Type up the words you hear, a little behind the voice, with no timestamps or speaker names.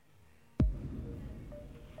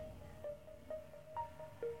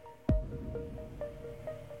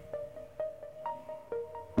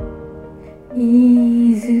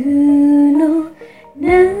水の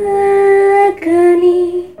中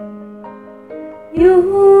に夜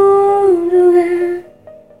が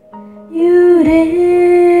揺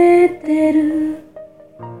れてる。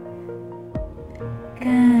悲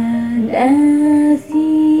し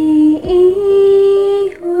い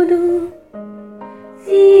ほど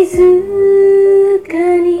静か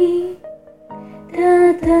に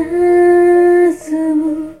佇む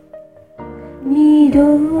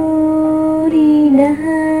緑な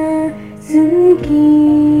月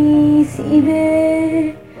しべ、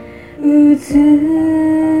美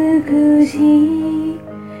しい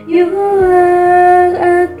夜明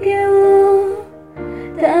けを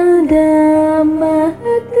ただ待っ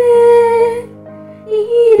てい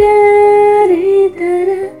られたら、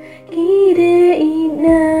綺麗な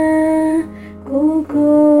心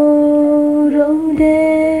で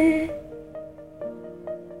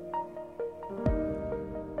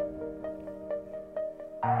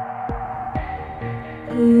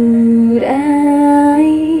暗い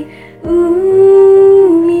海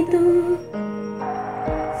と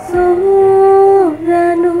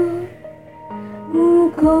空の向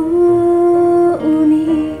こうに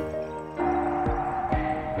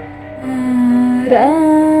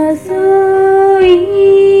争い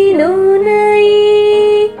のない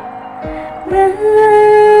場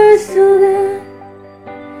所が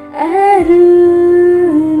ある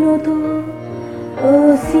のと教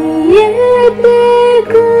えて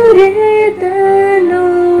くれたの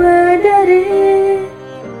は誰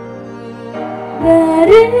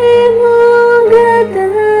もがた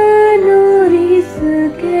どり着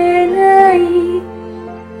けない、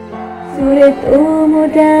それとも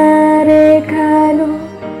誰かの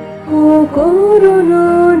心の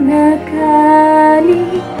中に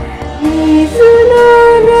水の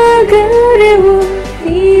流れを沈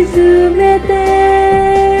めて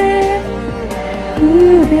不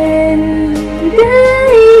便大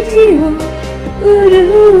地を潤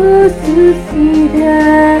す調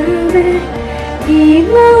べ、今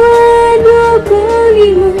はどこに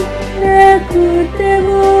もなくても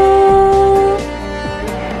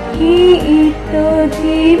きっと自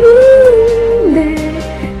分で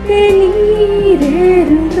手に入れる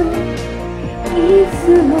の。いつ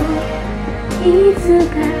もいつ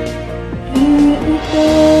かきっと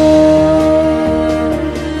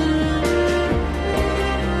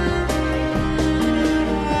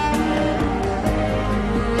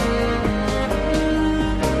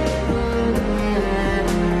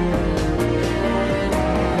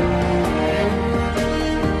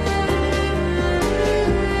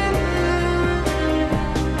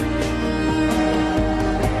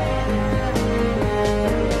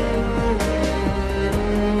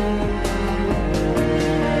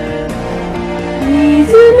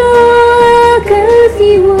水の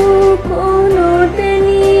証をこの手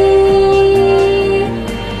に、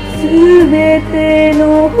すべての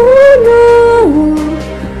炎を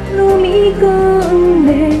飲み込んで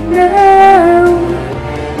なお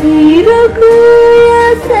広く優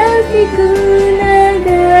しく流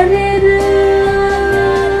れる、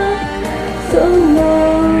その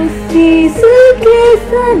静け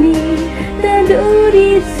さにたどり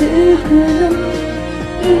着くの。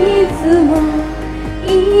いつもい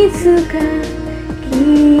つかき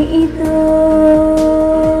っと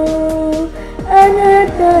あな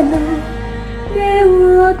たの手を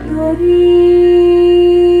取り